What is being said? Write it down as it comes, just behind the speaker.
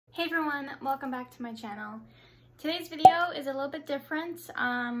Hey everyone, welcome back to my channel. Today's video is a little bit different.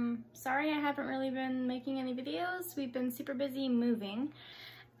 Sorry I haven't really been making any videos. We've been super busy moving.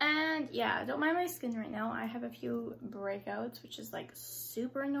 And yeah, don't mind my skin right now. I have a few breakouts, which is like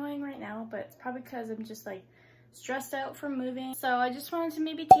super annoying right now, but it's probably because I'm just like stressed out from moving. So I just wanted to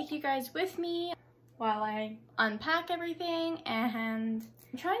maybe take you guys with me while I unpack everything, and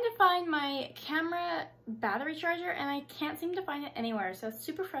I'm trying to find my camera battery charger and I can't seem to find it anywhere, so it's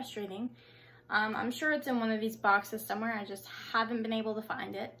super frustrating. I'm sure it's in one of these boxes somewhere, I just haven't been able to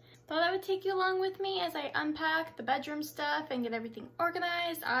find it. Thought I would take you along with me as I unpack the bedroom stuff and get everything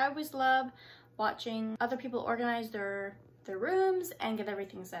organized. I always love watching other people organize their rooms and get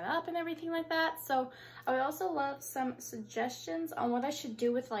everything set up and everything like that. So I would also love some suggestions on what I should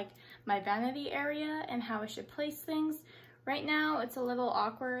do with like my vanity area and how I should place things. Right now it's a little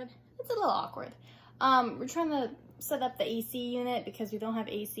awkward. We're trying to set up the AC unit because we don't have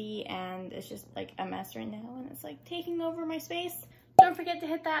AC and it's just like a mess right now and it's like taking over my space. Don't forget to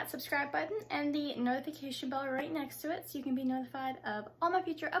hit that subscribe button and the notification bell right next to it so you can be notified of all my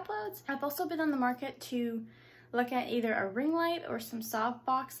future uploads. I've also been on the market to look at either a ring light or some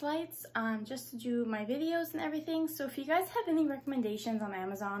softbox lights just to do my videos and everything. So if you guys have any recommendations on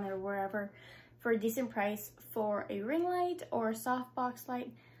Amazon or wherever for a decent price for a ring light or a softbox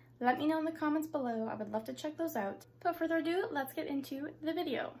light, let me know in the comments below. I would love to check those out. Without further ado, let's get into the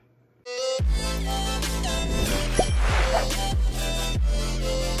video.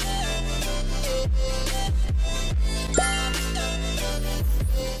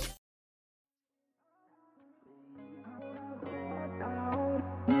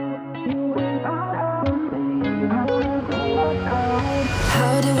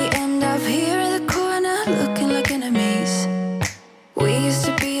 How did we end up here in the corner looking like enemies? We used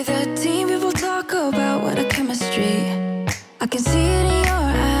to be the team people talk about, what a chemistry. I can see it in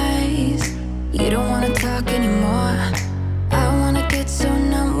your eyes. You don't wanna talk anymore. I wanna get so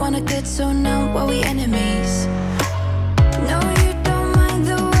numb while we enemies. No, you don't mind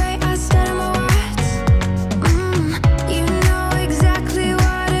the way I stutter my words. You know exactly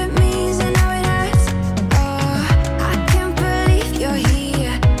what it means and how it hurts. Oh, I can't believe you're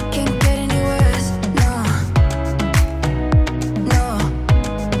here. Can't get any worse. No.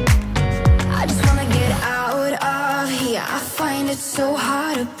 I just wanna get out of here. I find it so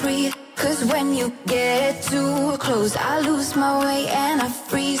hard to breathe, 'cause when you get too close, I lose my way and I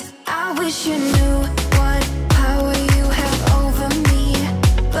freeze. I wish you knew what power you have over me,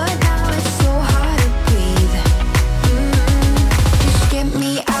 but now it's so hard to breathe. Just get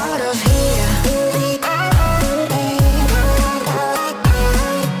me out of here.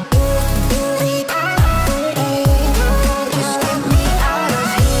 Just get me out of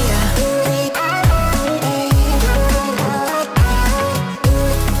here.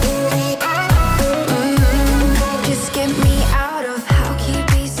 Just get me out of. How can you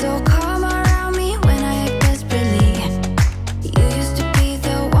be so calm around me when I act desperately? You used to be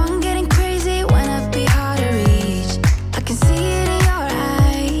the one getting crazy when I'd be hard to reach. I can see it in your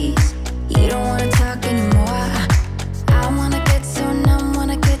eyes. You don't wanna talk anymore. I wanna get so numb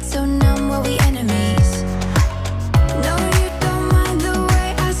while we enemies. No, you don't mind the way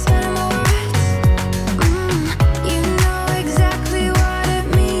I stutter my words. You know exactly what it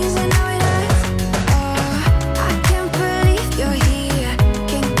means and how it hurts. Oh, I can't believe you're here.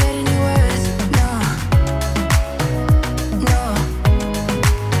 Can't get any worse. No.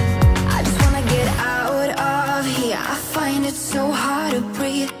 I just wanna get out of here. I find it so hard to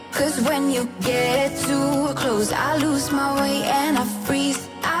breathe, 'cause when you get too close, I lose my way and I freeze.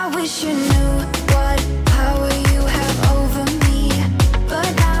 I wish you knew what power you have over me, but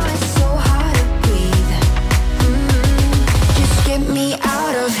now it's so hard to breathe. Just get me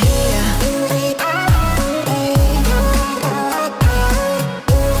out of here.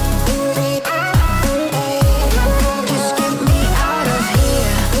 Just get me out of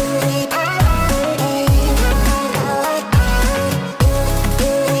here. I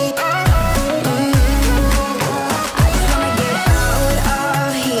just wanna get out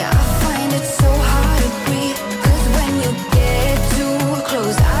of here. I find it so hard to breathe, 'cause when you get too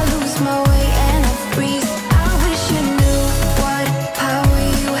close, I lose my way and I freeze. I wish you knew what power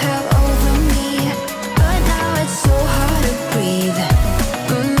you have over me, but now it's so hard to breathe.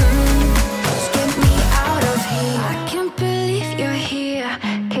 Just get me out of here. I can't believe you're here.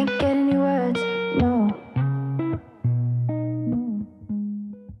 Can't get any words. No.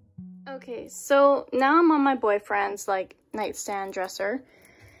 Okay, so now I'm on my boyfriend's like nightstand dresser,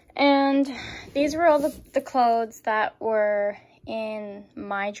 and these were all the clothes that were in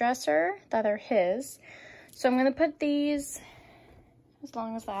my dresser that are his. So I'm gonna put these as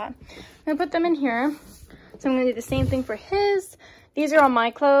long as that. I'm gonna put them in here. So I'm gonna do the same thing for his. These are all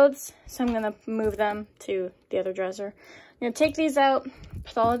my clothes, so I'm gonna move them to the other dresser. I'm gonna take these out,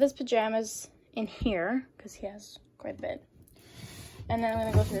 put all of his pajamas in here, because he has quite a bit. And then I'm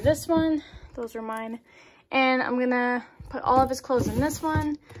gonna go through this one. Those are mine. And I'm gonna put all of his clothes in this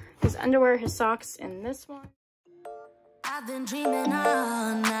one, his underwear, his socks in this one. I've been dreaming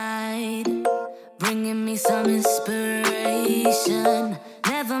all night, bringing me some inspiration.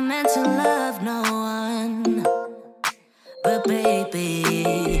 Never meant to love no one, but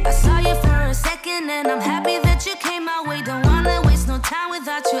baby, I saw you for a second and I'm happy that you came my way. Don't wanna waste no time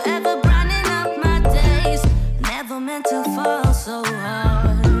without you ever brightening up my days. Never meant to fall so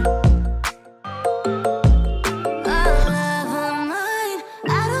hard.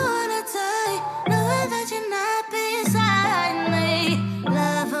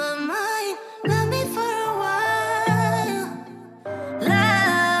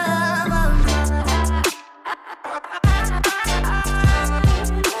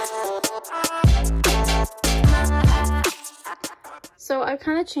 So I've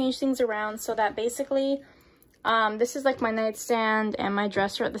kind of changed things around so that basically this is like my nightstand and my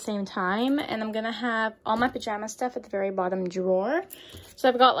dresser at the same time, and I'm gonna have all my pajama stuff at the very bottom drawer. So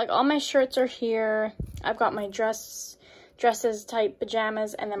I've got like all my shirts are here, I've got my dresses type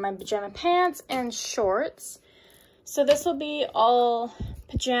pajamas, and then my pajama pants and shorts. So this will be all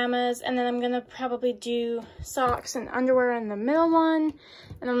pajamas, and then I'm gonna probably do socks and underwear in the middle one,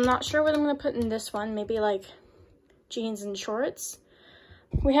 and I'm not sure what I'm gonna put in this one. Maybe like jeans and shorts.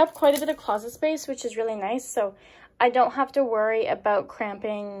 We have quite a bit of closet space, which is really nice, so I don't have to worry about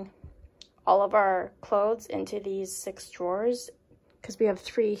cramping all of our clothes into these 6 drawers, because we have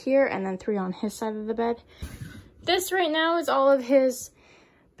 3 here and then 3 on his side of the bed. This right now is all of his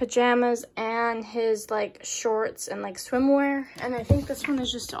pajamas and his like shorts and like swimwear, and I think this one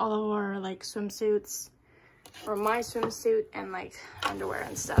is just all of our like swimsuits, or my swimsuit and like underwear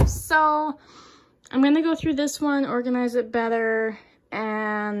and stuff. So I'm gonna go through this one, organize it better,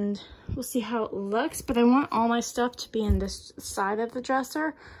 and we'll see how it looks. But I want all my stuff to be in this side of the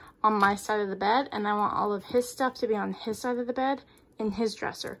dresser on my side of the bed, and I want all of his stuff to be on his side of the bed in his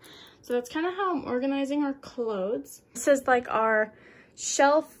dresser. So that's kind of how I'm organizing our clothes. This is like our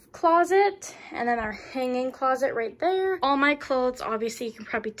shelf closet, and then our hanging closet right there. All my clothes, obviously you can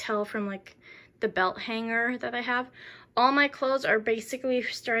probably tell from like the belt hanger that I have, all my clothes are basically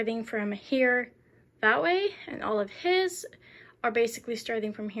starting from here that way, and all of his are basically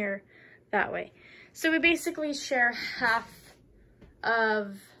starting from here that way. So we basically share half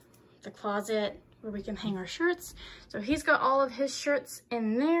of the closet where we can hang our shirts. So he's got all of his shirts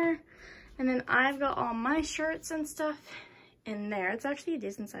in there, and then I've got all my shirts and stuff in there. It's actually a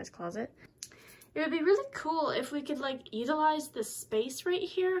decent sized closet. It would be really cool if we could like utilize this space right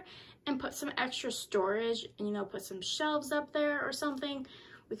here and put some extra storage, and you know, put some shelves up there or something.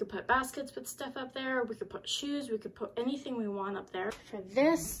 We could put baskets with stuff up there, we could put shoes, we could put anything we want up there. For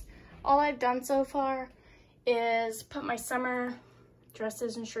this, all I've done so far is put my summer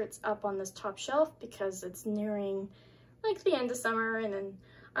dresses and shirts up on this top shelf, because it's nearing like the end of summer, and then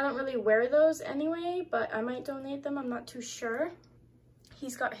I don't really wear those anyway, but I might donate them, I'm not too sure.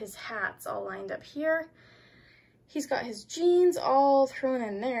 He's got his hats all lined up here. He's got his jeans all thrown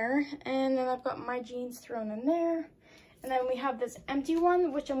in there, and then I've got my jeans thrown in there. And then we have this empty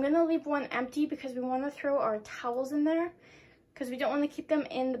one, which I'm gonna leave one empty because we wanna throw our towels in there, because we don't wanna keep them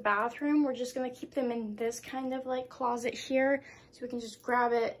in the bathroom. We're just gonna keep them in this kind of like closet here, so we can just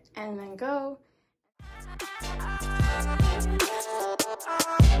grab it and then go.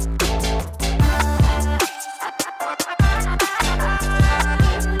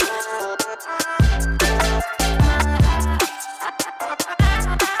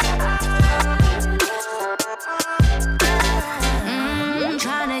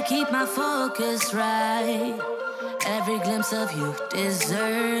 Keep my focus right. Every glimpse of you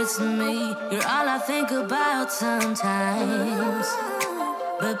deserts me. You're all I think about sometimes.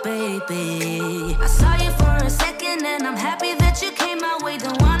 But baby, I saw you for a second and I'm happy that you came my way.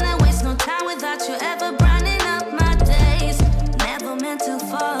 Don't wanna waste no time without you ever brightening up my days. Never meant to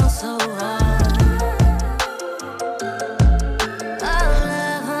fall so hard.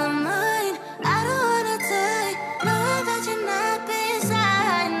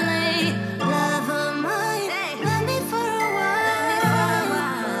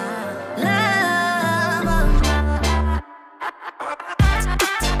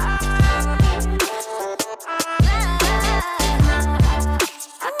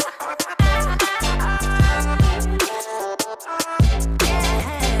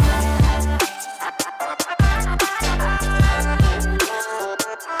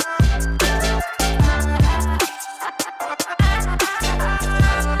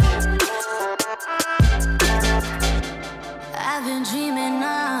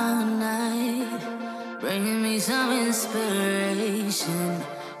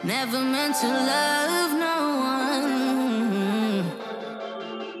 Never meant to love no one.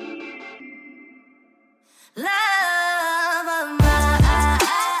 Love of mine.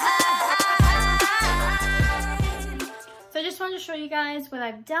 So I just wanted to show you guys what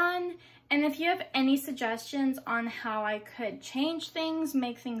I've done, and if you have any suggestions on how I could change things,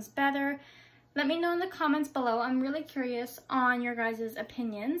 make things better, let me know in the comments below. I'm really curious on your guys'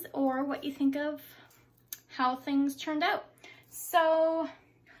 opinions or what you think of how things turned out. So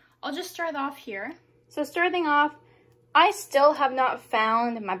I'll just start off here. So starting off, I still have not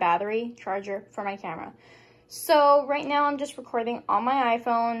found my battery charger for my camera. So right now I'm just recording on my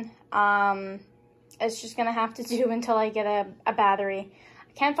iPhone. It's just gonna have to do until I get a battery.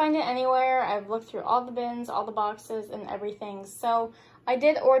 I can't find it anywhere. I've looked through all the bins, all the boxes and everything. So I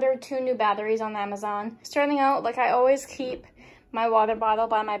did order 2 new batteries on Amazon. Starting out, like, I always keep my water bottle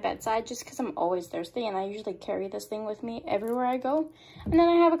by my bedside just because I'm always thirsty, and I usually carry this thing with me everywhere I go. And then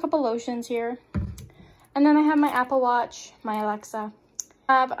I have a couple lotions here. And then I have my Apple Watch, my Alexa.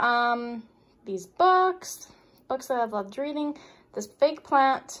 I have these books that I've loved reading. This fake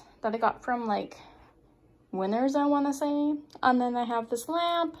plant that I got from, like, Winners, I want to say. And then I have this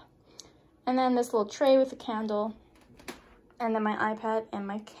lamp. And then this little tray with a candle. And then my iPad and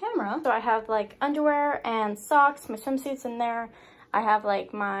my camera. So I have like underwear and socks, my swimsuits in there. I have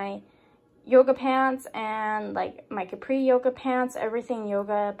like my yoga pants and like my capri yoga pants. Everything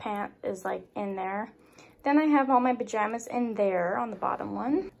yoga pant is like in there. Then I have all my pajamas in there on the bottom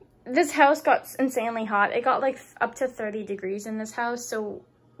one. This house got insanely hot. It got like up to 30 degrees in this house. So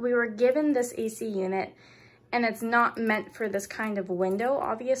we were given this AC unit and it's not meant for this kind of window,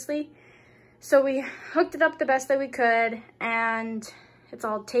 obviously. So we hooked it up the best that we could, and it's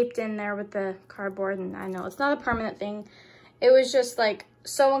all taped in there with the cardboard, and I know it's not a permanent thing. It was just like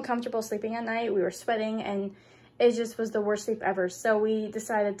so uncomfortable sleeping at night. We were sweating and it just was the worst sleep ever. So we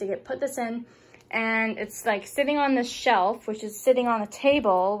decided to put this in, and it's like sitting on this shelf, which is sitting on a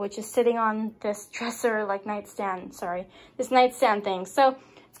table, which is sitting on this dresser, like nightstand, sorry, this nightstand thing. So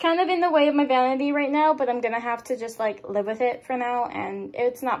it's kind of in the way of my vanity right now, but I'm gonna have to just like live with it for now, and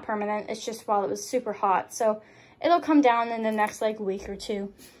it's not permanent. It's just while it was super hot. So it'll come down in the next like week or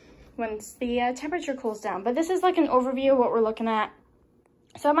two once the temperature cools down. But this is like an overview of what we're looking at.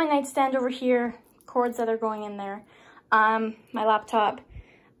 So I have my nightstand over here, cords that are going in there, my laptop.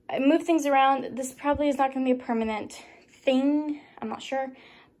 I move things around. This probably is not gonna be a permanent thing, I'm not sure.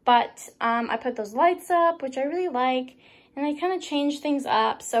 But I put those lights up, which I really like. And I kind of changed things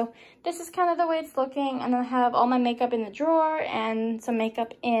up. So this is kind of the way it's looking. And I have all my makeup in the drawer and some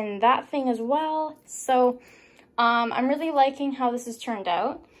makeup in that thing as well. So I'm really liking how this has turned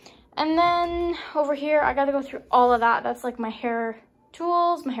out. And then over here, I got to go through all of that. That's like my hair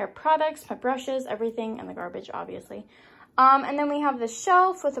tools, my hair products, my brushes, everything, and the garbage, obviously. And then we have this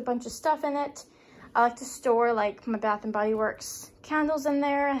shelf with a bunch of stuff in it. I like to store like my Bath & Body Works candles in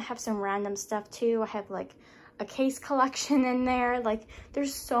there. I have some random stuff too. I have like a case collection in there. Like,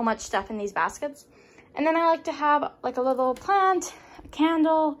 there's so much stuff in these baskets. And then I like to have like a little plant, a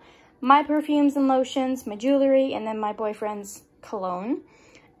candle, my perfumes and lotions, my jewelry, and then my boyfriend's cologne.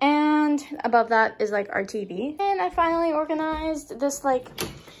 And above that is like our TV. And I finally organized this like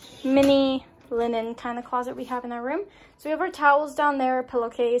mini linen kind of closet we have in our room. So we have our towels down there,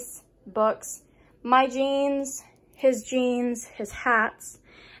 pillowcase, books, my jeans, his hats,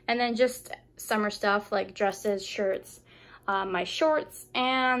 and then just summer stuff like dresses, shirts, my shorts,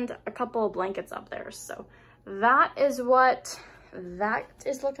 and a couple of blankets up there. So that is what that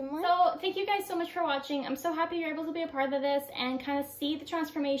is looking like. So thank you guys so much for watching. I'm so happy you're able to be a part of this and kind of see the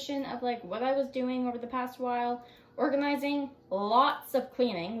transformation of like what I was doing over the past while, organizing, lots of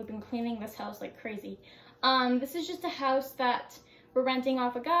cleaning. We've been cleaning this house like crazy. This is just a house that we're renting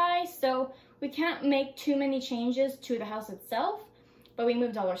off a guy, so we can't make too many changes to the house itself. But we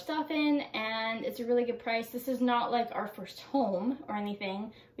moved all our stuff in, and it's a really good price. This is not like our first home or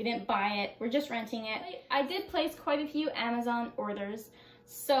anything. We didn't buy it. We're just renting it. I did place quite a few Amazon orders,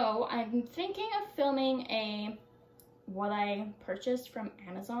 so I'm thinking of filming a what I purchased from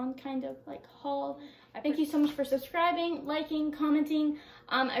Amazon kind of like haul. Thank you so much for subscribing, liking, commenting.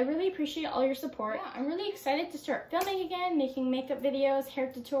 I really appreciate all your support. Yeah, I'm really excited to start filming again, making makeup videos,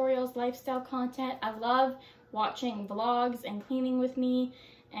 hair tutorials, lifestyle content. I love watching vlogs and cleaning with me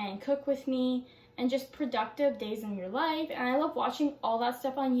and cook with me and just productive days in your life. And I love watching all that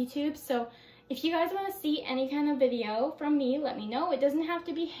stuff on YouTube. So if you guys want to see any kind of video from me, let me know. It doesn't have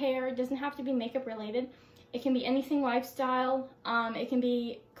to be hair. It doesn't have to be makeup related. It can be anything lifestyle. It can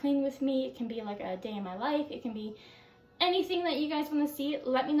be clean with me. It can be like a day in my life. It can be anything that you guys want to see.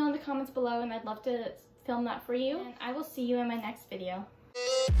 Let me know in the comments below, and I'd love to film that for you. And I will see you in my next video.